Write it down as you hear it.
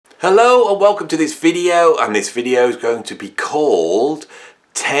Hello and welcome to this video, and this video is going to be called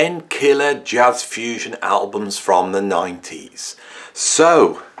 10 Killer Jazz Fusion Albums from the 90s.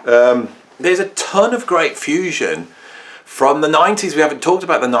 So, there's a ton of great fusion from the 90s. We haven't talked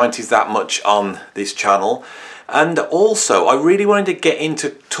about the 90s that much on this channel, and also I really wanted to get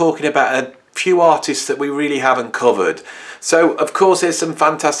into talking about a few artists that we really haven't covered. So, of course, there's some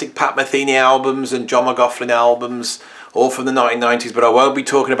fantastic Pat Metheny albums and John McLaughlin albums, all from the 1990s, but I won't be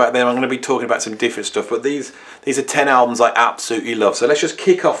talking about them. I'm going to be talking about some different stuff, but these are 10 albums I absolutely love. So let's just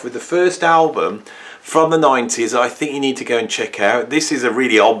kick off with the first album from the 90s I think you need to go and check out. This is a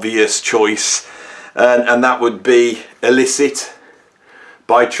really obvious choice, and that would be Illicit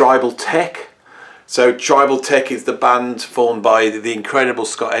by Tribal Tech. So Tribal Tech is the band formed by the incredible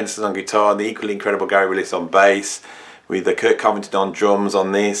Scott Henderson on guitar and the equally incredible Gary Willis on bass, with Kurt Covington on drums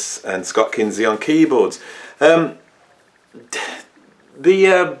on this and Scott Kinsey on keyboards.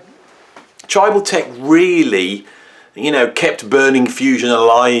 The Tribal Tech really, kept burning fusion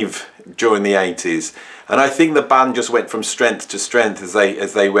alive during the 80s, and I think the band just went from strength to strength as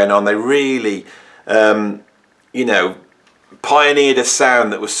they went on. They really, pioneered a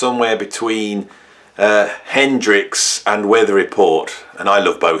sound that was somewhere between Hendrix and Weather Report, and I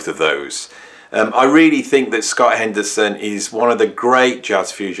love both of those. I really think that Scott Henderson is one of the great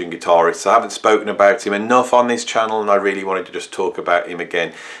jazz fusion guitarists. I haven't spoken about him enough on this channel, and I really wanted to just talk about him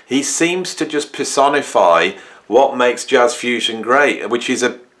again. He seems to just personify what makes jazz fusion great, which is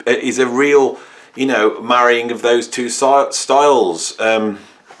a real, marrying of those two styles. I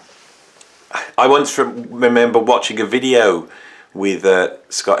once remember watching a video with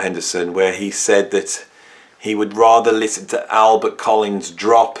Scott Henderson where he said that he would rather listen to Albert Collins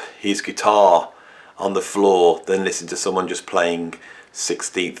drop his guitar on the floor than listen to someone just playing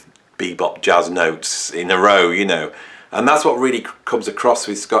 16th bebop jazz notes in a row, And that's what really comes across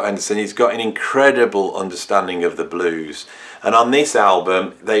with Scott Henderson. He's got an incredible understanding of the blues. And on this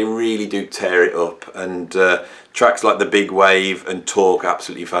album, they really do tear it up. And tracks like The Big Wave and Talk,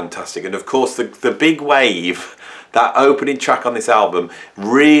 absolutely fantastic. And of course, the Big Wave, that opening track on this album,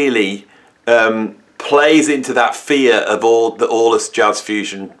 really plays into that fear of all us jazz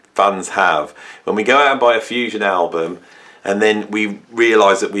fusion fans have. When we go out and buy a fusion album and then we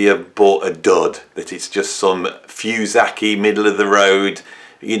realise that we have bought a dud, that it's just some Fusaki, middle of the road,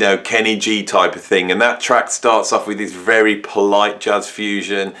 Kenny G type of thing, and that track starts off with this very polite jazz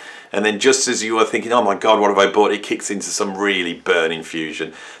fusion, and then just as you are thinking, oh my god, what have I bought, it kicks into some really burning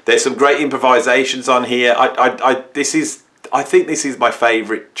fusion. There's some great improvisations on here. I think this is my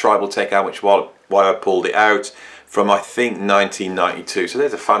favourite Tribal Tech album, which why I pulled it out from, I think, 1992. So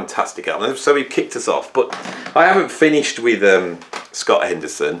there's a fantastic album. So we've kicked us off, but I haven't finished with Scott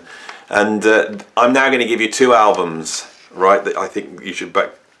Henderson, and I'm now going to give you two albums, right, that I think you should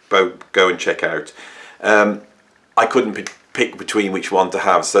both go and check out. I couldn't pick between which one to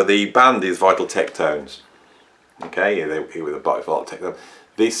have, so the band is Vital Tectones. Okay, here with a Vital Tectones.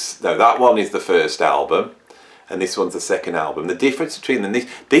 That one is the first album, and this one's the second album. The difference between them,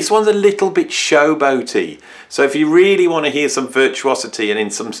 this one's a little bit showboaty. So if you really want to hear some virtuosity and in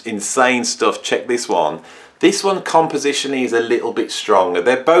some insane stuff, check this one. This one compositionally is a little bit stronger.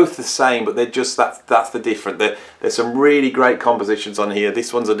 They're both the same, but they're just, that's the difference. There's some really great compositions on here.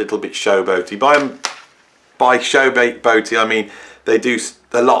 This one's a little bit showboaty. By showboaty, I mean they do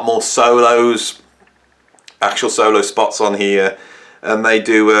a lot more solos, actual solo spots on here, and they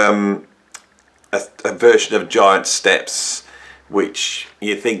do a version of Giant Steps, which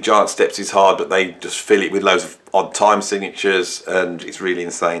you think Giant Steps is hard, but they just fill it with loads of odd time signatures, and it's really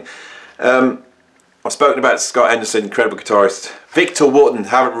insane. I've spoken about Scott Henderson, incredible guitarist. Victor Wooten,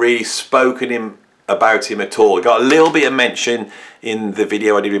 haven't really spoken about him at all. I got a little bit of mention in the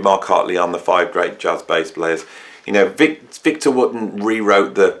video I did with Mark Hartley on the 5 great jazz bass players. Victor Wooten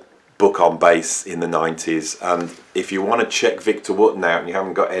rewrote the book on bass in the 90s, and if you want to check Victor Wooten out and you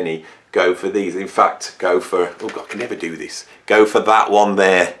haven't got any, go for these. In fact, go for, oh God, I can never do this. Go for that one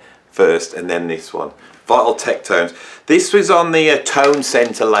there first, and then this one. Vital Tectones. This was on the Tone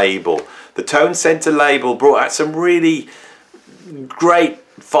Center label. The Tone Center label brought out some really great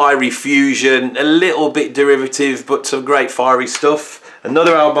fiery fusion, a little bit derivative, but some great fiery stuff.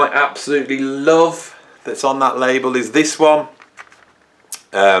 Another album I absolutely love that's on that label is this one,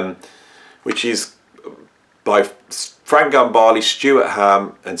 which is by Frank Gambale, Stuart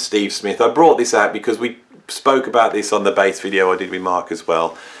Ham and Steve Smith. I brought this out because we spoke about this on the bass video I did with Mark as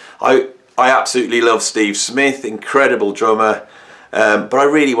well. I absolutely love Steve Smith, incredible drummer, but I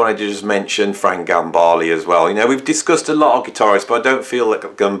really wanted to just mention Frank Gambale as well. We've discussed a lot of guitarists, but I don't feel like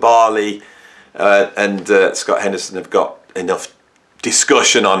Gambale and Scott Henderson have got enough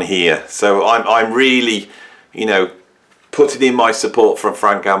discussion on here. So I'm really, you know, putting in my support for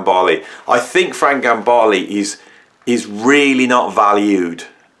Frank Gambale. I think Frank Gambale is really not valued.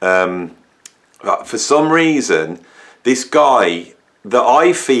 For some reason, this guy that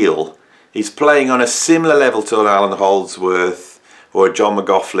I feel is playing on a similar level to an Alan Holdsworth or a John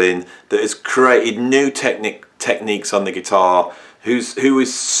McGoughlin, that has created new techniques on the guitar, who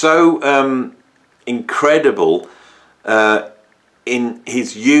is so incredible in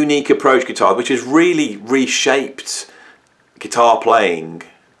his unique approach guitar, which has really reshaped guitar playing,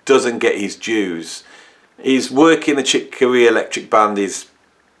 doesn't get his dues. His work in the Chick Corea Electric Band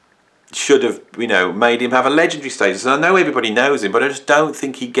should have, you know, made him have a legendary status. And I know everybody knows him, but I just don't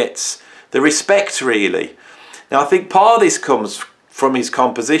think he gets the respect, really. Now, I think part of this comes from his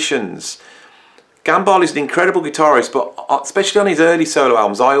compositions. Gambale is an incredible guitarist, but especially on his early solo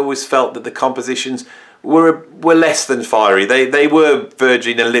albums, I always felt that the compositions were less than fiery. They were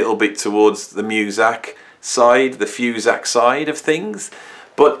verging a little bit towards the Muzak side, the Fusak side of things.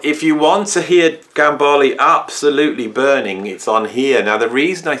 But if you want to hear Gambale absolutely burning, it's on here. Now, the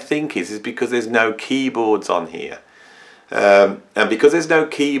reason I think is because there's no keyboards on here. And because there's no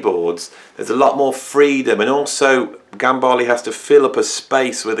keyboards, there's a lot more freedom, and also Gambale has to fill up a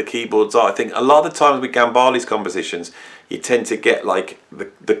space where the keyboards are. I think a lot of the times with Gambale's compositions, you tend to get like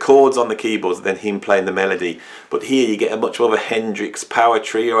the chords on the keyboards and then him playing the melody. But here you get a much more of a Hendrix power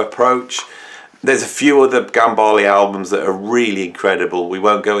trio approach. There's a few other Gambale albums that are really incredible. We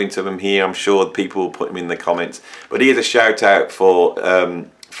won't go into them here. I'm sure people will put them in the comments. But here's a shout out for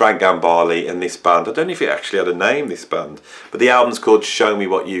Frank Gambale and this band. I don't know if it actually had a name, this band, but the album's called Show Me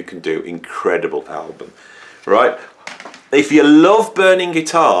What You Can Do. Incredible album, right? If you love burning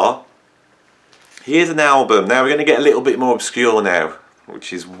guitar, here's an album. Now we're going to get a little bit more obscure now,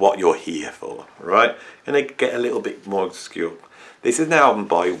 which is what you're here for, right? Going to get a little bit more obscure. This is an album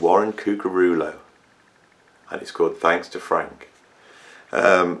by Warren Cucurullo, and it's called Thanks to Frank.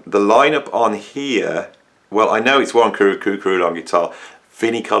 The lineup on here, well, I know it's Warren Cucurullo on guitar,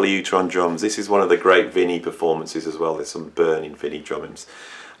 Vinnie Colaiuta on drums. This is one of the great Vinnie performances as well. There's some burning Vinnie drummings.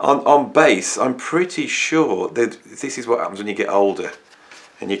 On bass, I'm pretty sure that this is what happens when you get older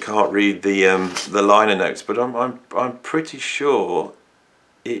and you can't read the liner notes. But I'm pretty sure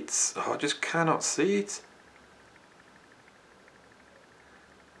it's, I just cannot see it.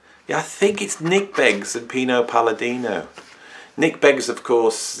 Yeah, I think it's Nick Beggs and Pino Palladino. Nick Beggs, of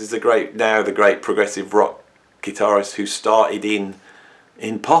course, is the great progressive rock guitarist who started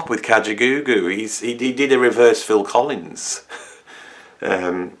in pop with Kajagoogoo. He did a reverse Phil Collins.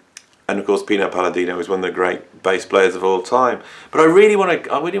 And of course Pino Palladino is one of the great bass players of all time. But I really want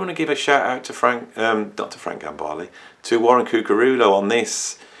to give a shout out to not to Frank Gambale, to Warren Cucurullo on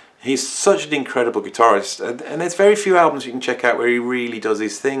this. He's such an incredible guitarist, and there's very few albums you can check out where he really does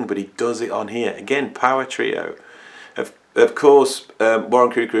his thing, but he does it on here. Again, power trio. Of course,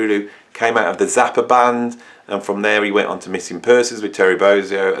 Warren Cucurullo came out of the Zappa band, and from there he went on to Missing Persons with Terry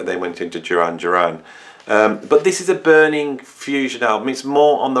Bozzio, and then went into Duran Duran. But this is a burning fusion album. It's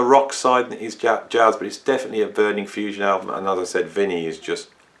more on the rock side than it is jazz, but it's definitely a burning fusion album. And as I said, Vinnie is just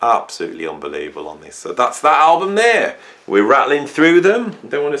absolutely unbelievable on this. So that's that album there. We're rattling through them.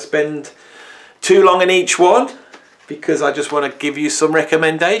 Don't want to spend too long on each one, because I just want to give you some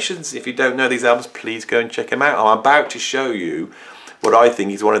recommendations. If you don't know these albums, please go and check them out. I'm about to show you what I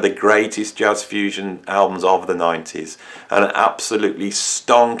think is one of the greatest jazz fusion albums of the 90s, and an absolutely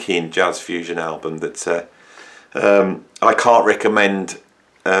stonking jazz fusion album that I can't recommend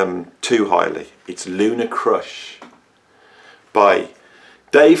too highly. It's Lunar Crush by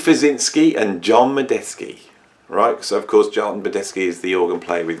Dave Fizinski and John Medeski. Right, so of course John Medeski is the organ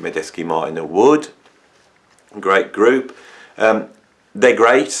player with Medeski, Martin and Wood. Great group. They're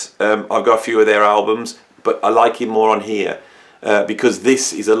great. I've got a few of their albums, but I like him more on here. Because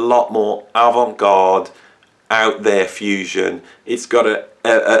this is a lot more avant-garde, out there fusion. It's got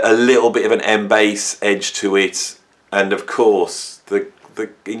a little bit of an M-bass edge to it, and of course the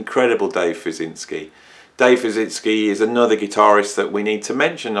incredible Dave Fizinski. Dave Fizinski is another guitarist that we need to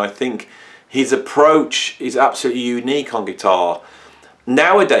mention. I think his approach is absolutely unique on guitar.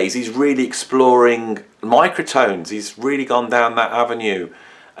 Nowadays he's really exploring microtones. He's really gone down that avenue.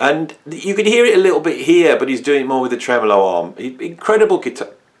 And you can hear it a little bit here, but he's doing it more with the tremolo arm. Incredible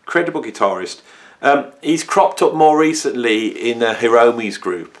guitarist. He's cropped up more recently in Hiromi's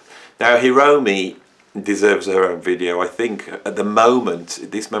group. Now Hiromi deserves her own video. I think at this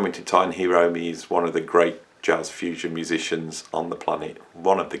moment in time, Hiromi is one of the great jazz fusion musicians on the planet.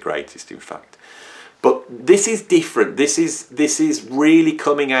 One of the greatest, in fact. But this is different. This is really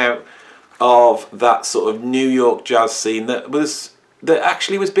coming out of that sort of New York jazz scene that was that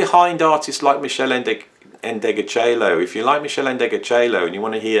actually was behind artists like Michel Ndegeocello. If you like Michel Ndegeocello and you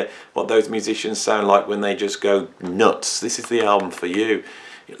want to hear what those musicians sound like when they just go nuts, this is the album for you.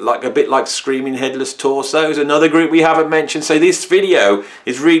 Like a bit like Screaming Headless Torsos, another group we haven't mentioned. So this video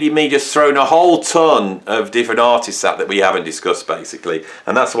is really me just throwing a whole ton of different artists out that we haven't discussed, basically,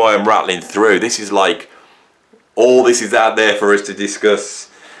 and that's why I'm rattling through. This is like all this is out there for us to discuss.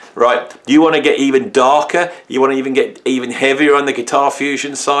 Right, you want to get even darker, you want to even get even heavier on the guitar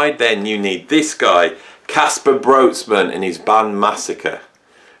fusion side, then you need this guy, Casper Brotzmann and his band Massacre.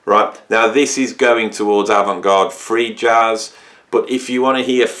 Right, now this is going towards avant-garde free jazz, but if you want to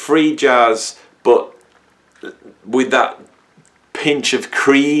hear free jazz but with that pinch of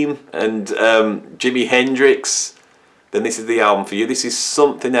Cream and Jimi Hendrix, then this is the album for you. This is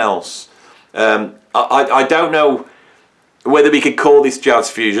something else. I don't know whether we could call this jazz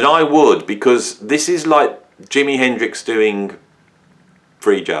fusion. I would, because this is like Jimi Hendrix doing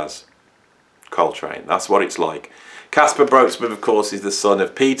free jazz. Coltrane, that's what it's like. Casper Brotzmann, of course, is the son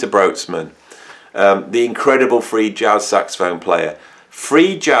of Peter Brotzmann, the incredible free jazz saxophone player.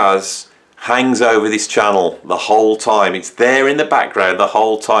 Free jazz hangs over this channel the whole time. It's there in the background the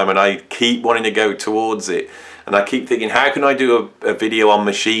whole time, and I keep wanting to go towards it. And I keep thinking, how can I do a video on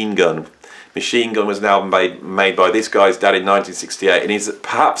Machine Gun? Machine Gun was an album made by this guy's dad in 1968, and is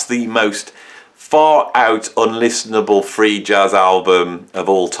perhaps the most far out unlistenable free jazz album of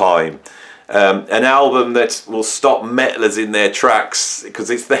all time. An album that will stop metalers in their tracks because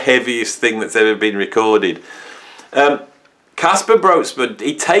it's the heaviest thing that's ever been recorded. Casper Brotzmann,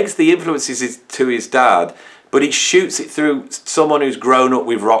 he takes the influences to his dad, but he shoots it through someone who's grown up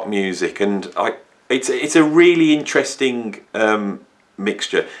with rock music, and it's a really interesting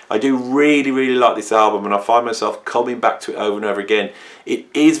mixture. I do really like this album, and I find myself coming back to it over and over again. It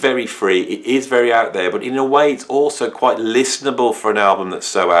is very free, it is very out there, but in a way it's also quite listenable for an album that's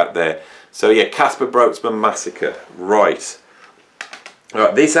so out there. So yeah, Casper Brotzmann Massacre. Right,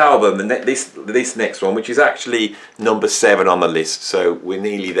 this album, this next one, which is actually number 7 on the list, so we're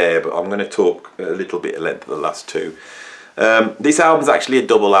nearly there, but I'm going to talk a little bit at length of the last two. This album's actually a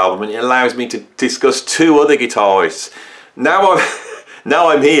double album, and it allows me to discuss 2 other guitarists. Now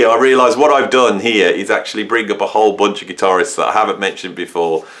I'm here, I realise what I've done here is actually bring up a whole bunch of guitarists that I haven't mentioned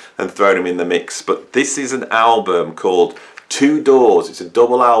before and thrown them in the mix. But this is an album called Two Doors. It's a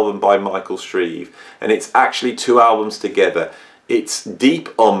double album by Michael Shreve, and it's actually 2 albums together. It's Deep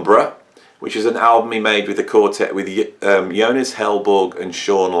Umbra, which is an album he made with a quartet with Jonas Hellborg and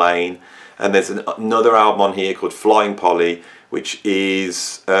Sean Lane, and there's another album on here called Flying Polly, which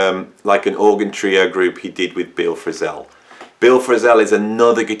is like an organ trio group he did with Bill Frisell. Bill Frisell is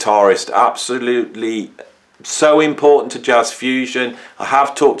another guitarist, absolutely so important to jazz fusion. I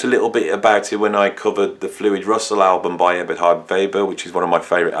have talked a little bit about it when I covered the Fluid Russell album by Eberhard Weber, which is one of my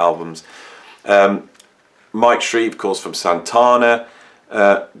favourite albums. Mike Shreve, of course, from Santana,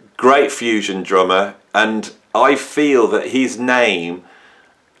 great fusion drummer, and I feel that his name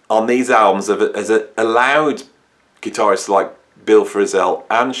on these albums has allowed guitarists like Bill Frisell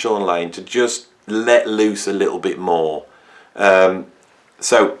and Sean Lane to just let loose a little bit more.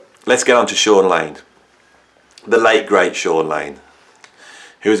 So let's get on to Sean Lane, the late great Sean Lane,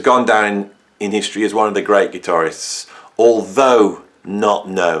 who has gone down in history as one of the great guitarists, although not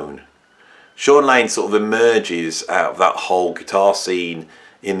known. Sean Lane sort of emerges out of that whole guitar scene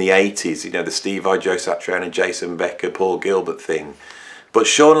in the 80s, you know, the Steve Vai, Joe Satriani, Jason Becker, Paul Gilbert thing. But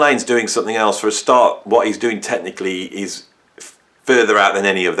Sean Lane's doing something else. For a start, what he's doing technically is further out than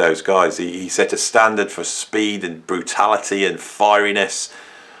any of those guys. He set a standard for speed and brutality and fieriness,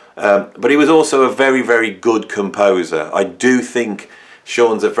 but he was also a very good composer. I do think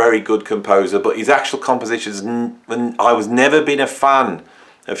Sean's a very good composer, but his actual compositions, I was never been a fan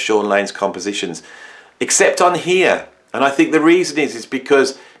of Sean Lane's compositions, except on here. And I think the reason is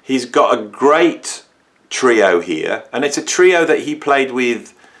because he's got a great trio here, and it's a trio that he played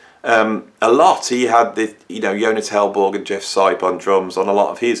with a lot. He had the, you know, Jonas Hellborg and Jeff Sipe on drums on a lot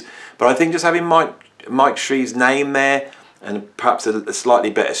of his. But I think just having Mike Shreve's name there, and perhaps a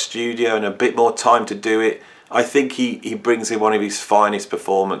slightly better studio and a bit more time to do it, I think he brings in one of his finest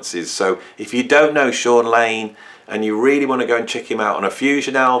performances. So if you don't know Sean Lane and you really want to go and check him out on a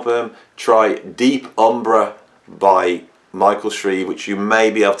fusion album, try Deep Umbra by Michael Shreve, which you may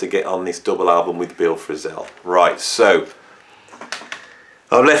be able to get on this double album with Bill Frisell. Right, so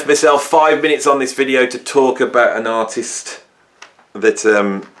I've left myself 5 minutes on this video to talk about an artist that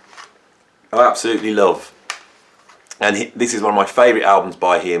I absolutely love. And this is one of my favourite albums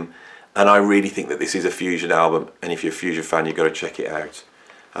by him, and I really think that this is a fusion album, and if you're a fusion fan, you've got to check it out.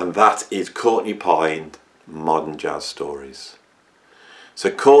 And that is Courtney Pine, Modern Jazz Stories. So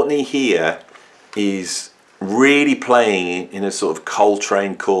Courtney here is really playing in a sort of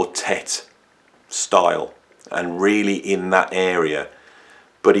Coltrane quartet style and really in that area,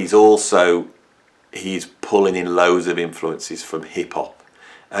 but he's pulling in loads of influences from hip hop,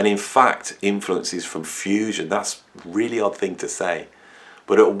 and in fact influences from fusion. That's a really odd thing to say,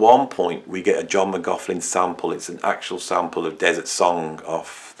 but at one point we get a John McLaughlin sample. It's an actual sample of Desert Song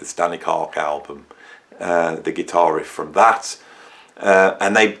off the Stanley Clarke album, the guitar riff from that,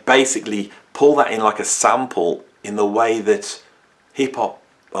 and they basically pull that in like a sample in the way that hip hop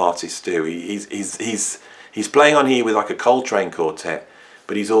artists do. He's playing on here with like a Coltrane quartet,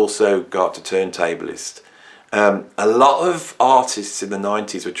 but he's also got a turntablist. A lot of artists in the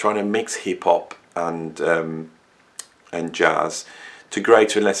 90s were trying to mix hip hop and jazz to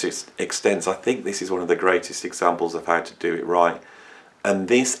greater and lesser extents. I think this is one of the greatest examples of how to do it right. And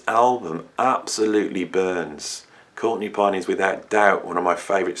this album absolutely burns. Courtney Pine is without doubt one of my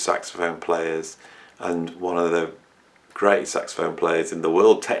favourite saxophone players and one of the greatest saxophone players in the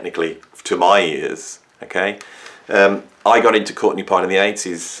world, technically, to my ears. Okay, I got into Courtney Pine in the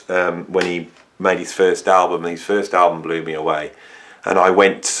 80s when he made his first album, and his first album blew me away. And I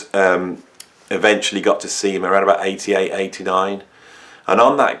went, eventually got to see him around about 88, 89. And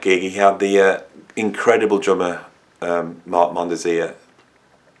on that gig, he had the incredible drummer, Mark Mondesir,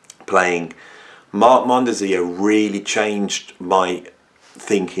 playing. Mark Mondesir really changed my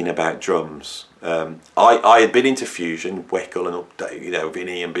thinking about drums. I had been into fusion, Weckl and Update, you know,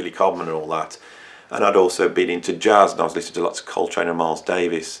 Vinnie and Billy Cobham and all that. And I'd also been into jazz, and I was listening to lots of Coltrane and Miles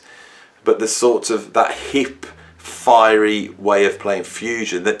Davis. But the sort of that hip, fiery way of playing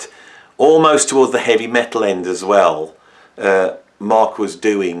fusion that almost towards the heavy metal end as well, Mark was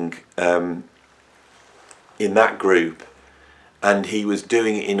doing in that group, and he was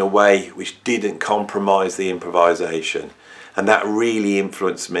doing it in a way which didn't compromise the improvisation, and that really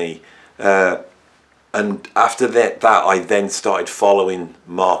influenced me. And after that I then started following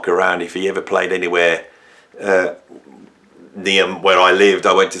Mark around. If he ever played anywhere near where I lived,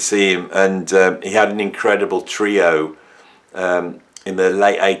 I went to see him, and he had an incredible trio in the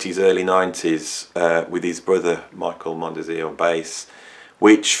late 80s, early 90s with his brother Michael Mondesir on bass,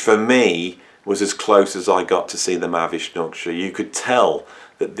 which for me was as close as I got to see the Mavish Nuksha. You could tell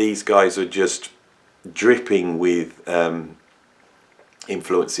that these guys were just dripping with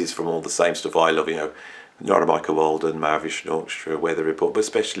influences from all the same stuff I love, you know, Narada Michael Walden, Mavish Nuksha, Weather Report, but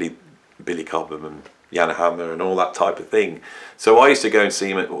especially Billy Cobham and Jan Hammer and all that type of thing. So I used to go and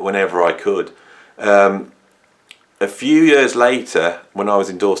see him whenever I could. A few years later, when I was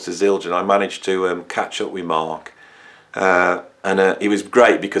endorsed to Zildjian, I managed to catch up with Mark. And it was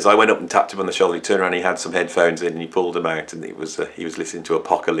great because I went up and tapped him on the shoulder. He turned around, he had some headphones in, and he pulled them out, and he was listening to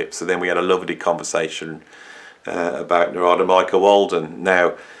Apocalypse. So then we had a lovely conversation about Narada Michael Walden.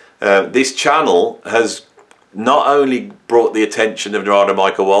 Now, this channel has not only brought the attention of Narada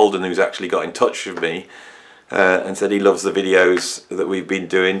Michael Walden, who's actually got in touch with me and said he loves the videos that we've been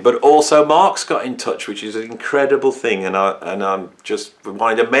doing, but also Mark's got in touch, which is an incredible thing. And I'm just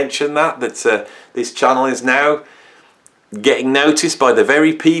wanting to mention that this channel is now getting noticed by the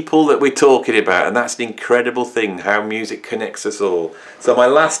very people that we're talking about, and that's an incredible thing, how music connects us all. So my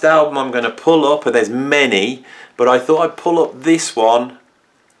last album I'm going to pull up, and there's many, but I thought I'd pull up this one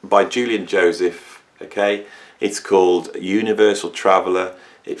by Julian Joseph. Okay, it's called Universal Traveller.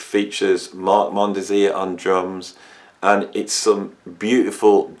 It features Mark Mondesir on drums, and it's some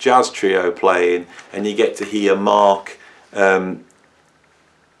beautiful jazz trio playing, and you get to hear Mark in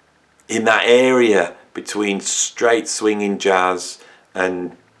that area between straight swinging jazz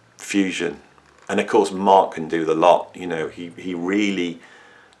and fusion. And of course Mark can do the lot, you know, he really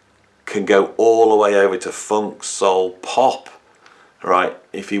can go all the way over to funk, soul, pop, right,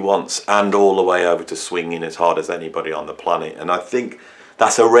 if he wants, and all the way over to swinging as hard as anybody on the planet. And I think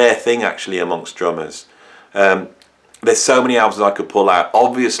that's a rare thing actually amongst drummers. There's so many albums I could pull out.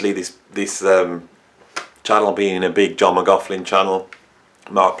 Obviously this channel being a big John McLaughlin channel,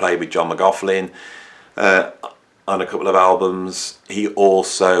 Mark played with John McLaughlin on a couple of albums. He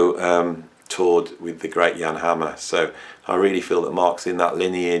also toured with the great Jan Hammer, so I really feel that Mark's in that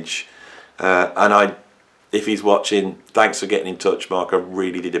lineage. And if he's watching, thanks for getting in touch, Mark. I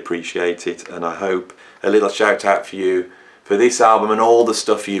really did appreciate it, and I hope a little shout out for you for this album and all the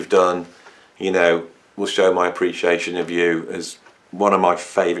stuff you've done, you know, will show my appreciation of you as one of my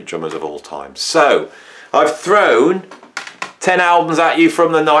favourite drummers of all time. So I've thrown 10 albums at you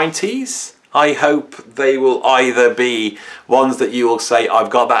from the 90s. I hope they will either be ones that you will say, I've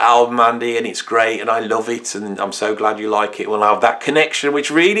got that album, Andy, and it's great and I love it and I'm so glad you like it. We'll have that connection,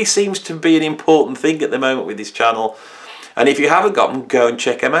 which really seems to be an important thing at the moment with this channel. And if you haven't got them, go and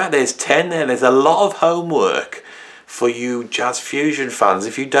check them out. There's 10 there. There's a lot of homework for you jazz fusion fans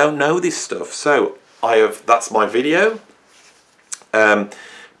if you don't know this stuff. So that's my video.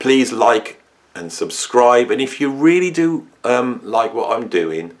 Please like and subscribe, and if you really do like what I'm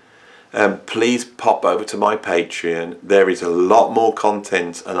doing, please pop over to my Patreon. There is a lot more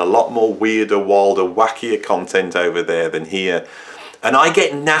content and a lot more weirder, wilder, wackier content over there than here, and I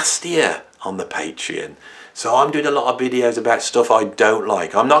get nastier on the Patreon. So I'm doing a lot of videos about stuff I don't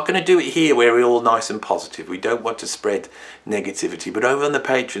like. I'm not going to do it here where we're all nice and positive. We don't want to spread negativity. But over on the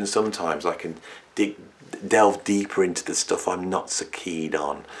Patreon, sometimes I can delve deeper into the stuff I'm not so keen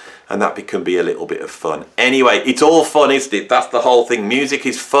on. And that can be a little bit of fun. Anyway, it's all fun, isn't it? That's the whole thing. Music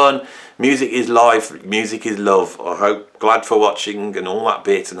is fun. Music is life. Music is love. Glad for watching and all that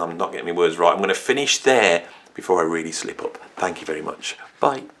bit. And I'm not getting my words right. I'm going to finish there before I really slip up. Thank you very much.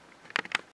 Bye.